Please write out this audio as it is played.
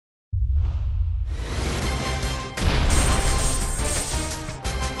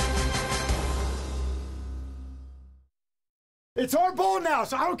It's our ball now,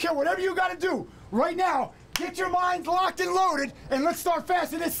 so I don't care whatever you got to do right now. Get your minds locked and loaded, and let's start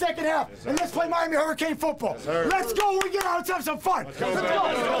fast in this second half. Yes, and let's play Miami Hurricane football. Yes, let's go. We get out. Let's have some fun. Let's go.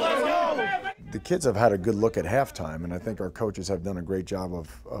 The kids have had a good look at halftime, and I think our coaches have done a great job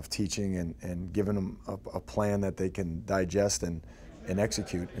of teaching and giving them a plan that they can digest and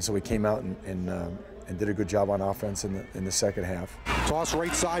execute. And so we came out and did a good job on offense in the second half. Toss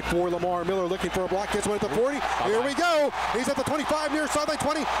right side for Lamar Miller, looking for a block, gets one at the 40. Here we go. He's at the 25, near sideline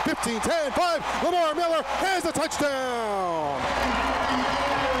 20, 15, 10, 5. Lamar Miller has the touchdown.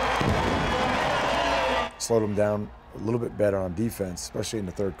 Slowed them down a little bit better on defense, especially in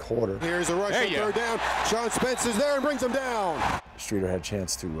the third quarter. Here's a rush on third down. Sean Spence is there and brings him down. Streeter had a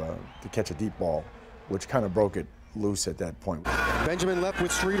chance to catch a deep ball, which kind of broke it loose at that point. Benjamin left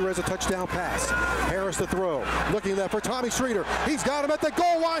with Streeter as a touchdown pass. Harris to throw. Looking left for Tommy Streeter. He's got him at the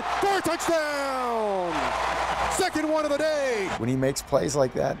goal line for a touchdown. Second one of the day. When he makes plays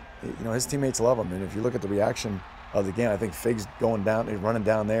like that, you know, his teammates love him. And if you look at the reaction of the game, I think Fig's going down, he's running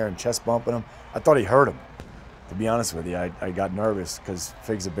down there and chest bumping him. I thought he hurt him. To be honest with you, I got nervous because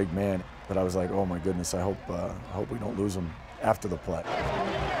Fig's a big man. But I was like, oh my goodness, I hope we don't lose him after the play.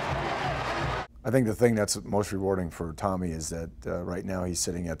 I think the thing that's most rewarding for Tommy is that right now he's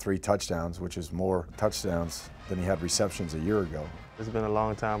sitting at 3 touchdowns, which is more touchdowns than he had receptions a year ago. It's been a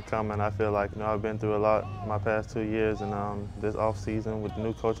long time coming. I feel like I've been through a lot my past 2 years, and this offseason with the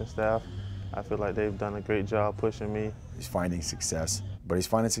new coaching staff, I feel like they've done a great job pushing me. He's finding success, but he's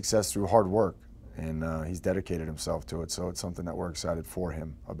finding success through hard work, and he's dedicated himself to it, so it's something that we're excited for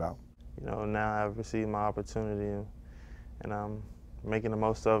him about. Now I've received my opportunity, and I'm making the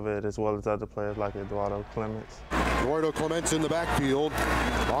most of it, as well as other players like Eduardo Clements. Eduardo Clements in the backfield.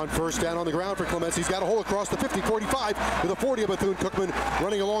 On first down on the ground for Clements. He's got a hole across the 50-45 to the 40 of Bethune-Cookman,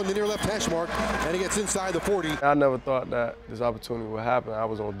 running along the near left hash mark, and he gets inside the 40. I never thought that this opportunity would happen. I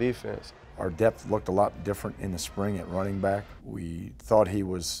was on defense. Our depth looked a lot different in the spring at running back. We thought he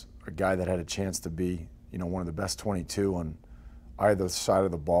was a guy that had a chance to be, one of the best 22 on either side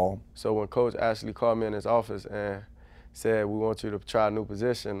of the ball. So when Coach Ashley called me in his office and said, we want you to try a new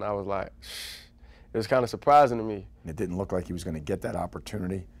position, I was like, shh. It was kind of surprising to me. It didn't look like he was going to get that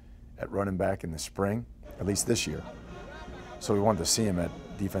opportunity at running back in the spring, at least this year. So we wanted to see him at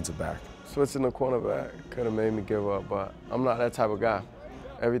defensive back. Switching the cornerback could have made me give up, but I'm not that type of guy.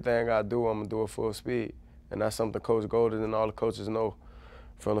 Everything I do, I'm going to do it full speed. And that's something Coach Golden and all the coaches know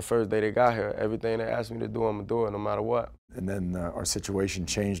from the first day they got here. Everything they asked me to do, I'm going to do it no matter what. And then our situation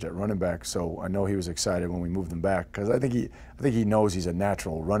changed at running back, so I know he was excited when we moved him back, because I think he knows he's a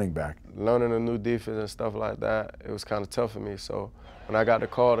natural running back. Learning a new defense and stuff like that, it was kind of tough for me. So when I got the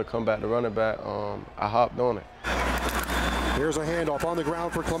call to come back to running back, I hopped on it. Here's a handoff on the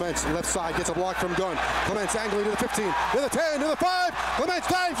ground for Clements. Left side gets a block from Gunn. Clements angling to the 15, to the 10, to the 5. Clements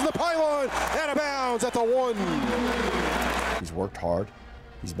dives to the pylon, out of bounds at the 1. He's worked hard.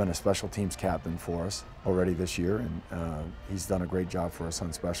 He's been a special teams captain for us already this year, and he's done a great job for us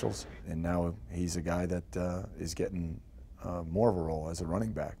on specials. And now he's a guy that is getting more of a role as a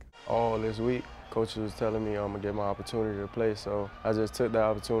running back. All this week, Coach was telling me I'm going to get my opportunity to play, so I just took the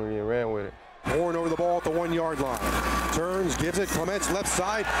opportunity and ran with it. Horn over the ball at the 1-yard line. Turns, gives it, Clements left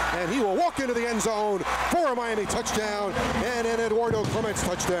side, and he will walk into the end zone for a Miami touchdown, and an Eduardo Clements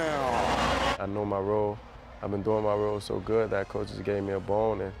touchdown. I know my role. I've been doing my role so good that coach just gave me a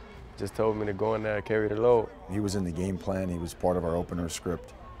bone and just told me to go in there and carry the load. He was in the game plan. He was part of our opener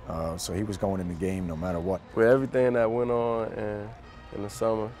script. So he was going in the game no matter what. With everything that went on in the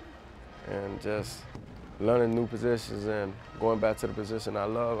summer and just learning new positions and going back to the position I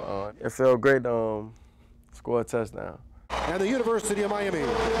love, it felt great to score a touchdown. And the University of Miami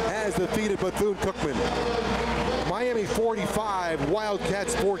has defeated Bethune-Cookman. Miami 45,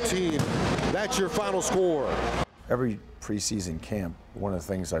 Wildcats 14. That's your final score. Every preseason camp, one of the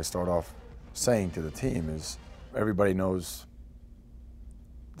things I start off saying to the team is everybody knows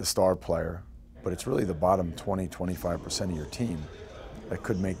the star player, but it's really the bottom 20–25% of your team that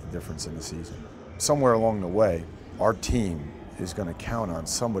could make the difference in the season. Somewhere along the way, our team is going to count on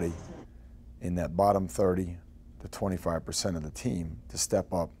somebody in that bottom 30–25% of the team to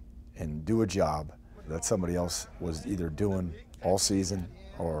step up and do a job that somebody else was either doing all season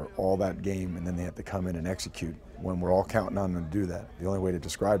or all that game, and then they have to come in and execute when we're all counting on them to do that. The only way to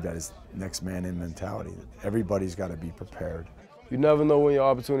describe that is next man in mentality. Everybody's got to be prepared. You never know when your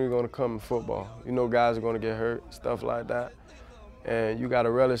opportunity is going to come in football. You know guys are going to get hurt, stuff like that, and you got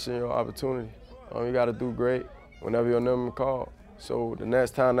to relish in your opportunity. You got to do great whenever your number is called. So the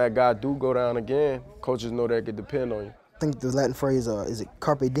next time that guy do go down again, coaches know they can depend on you. I think the Latin phrase is it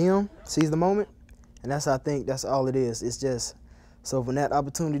carpe diem, seize the moment, and I think that's all it is. It's just So when that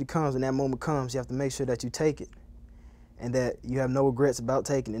opportunity comes, when that moment comes, you have to make sure that you take it and that you have no regrets about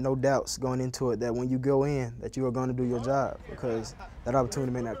taking it, no doubts going into it, that when you go in, that you are going to do your job, because that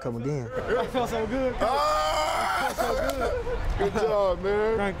opportunity may not come again. I felt so good. I felt so good. Good job,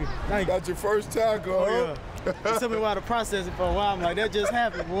 man. Thank you. Thank you. Got your first tackle. Oh, yeah. It took me a while to process it for a while. I'm like, that just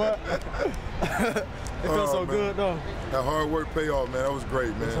happened, boy. It felt so good, though. That hard work pay off, man. That was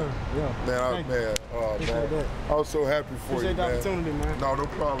great, man. Yeah. Man, I was so happy for you, man. Appreciate the opportunity, man. No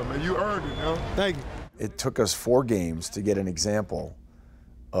problem, man. You earned it, man. Thank you. It took us 4 games to get an example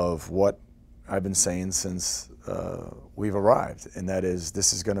of what I've been saying since we've arrived, and that is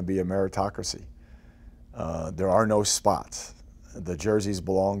this is going to be a meritocracy. There are no spots. The jerseys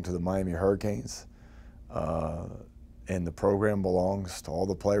belong to the Miami Hurricanes, and the program belongs to all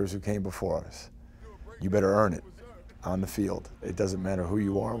the players who came before us. You better earn it on the field. It doesn't matter who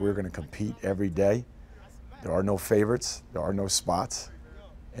you are. We're going to compete every day. There are no favorites. There are no spots.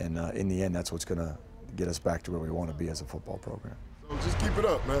 And in the end, that's what's going to get us back to where we want to be as a football program. So just keep it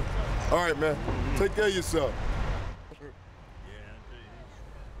up, man. All right, man. Take care of yourself.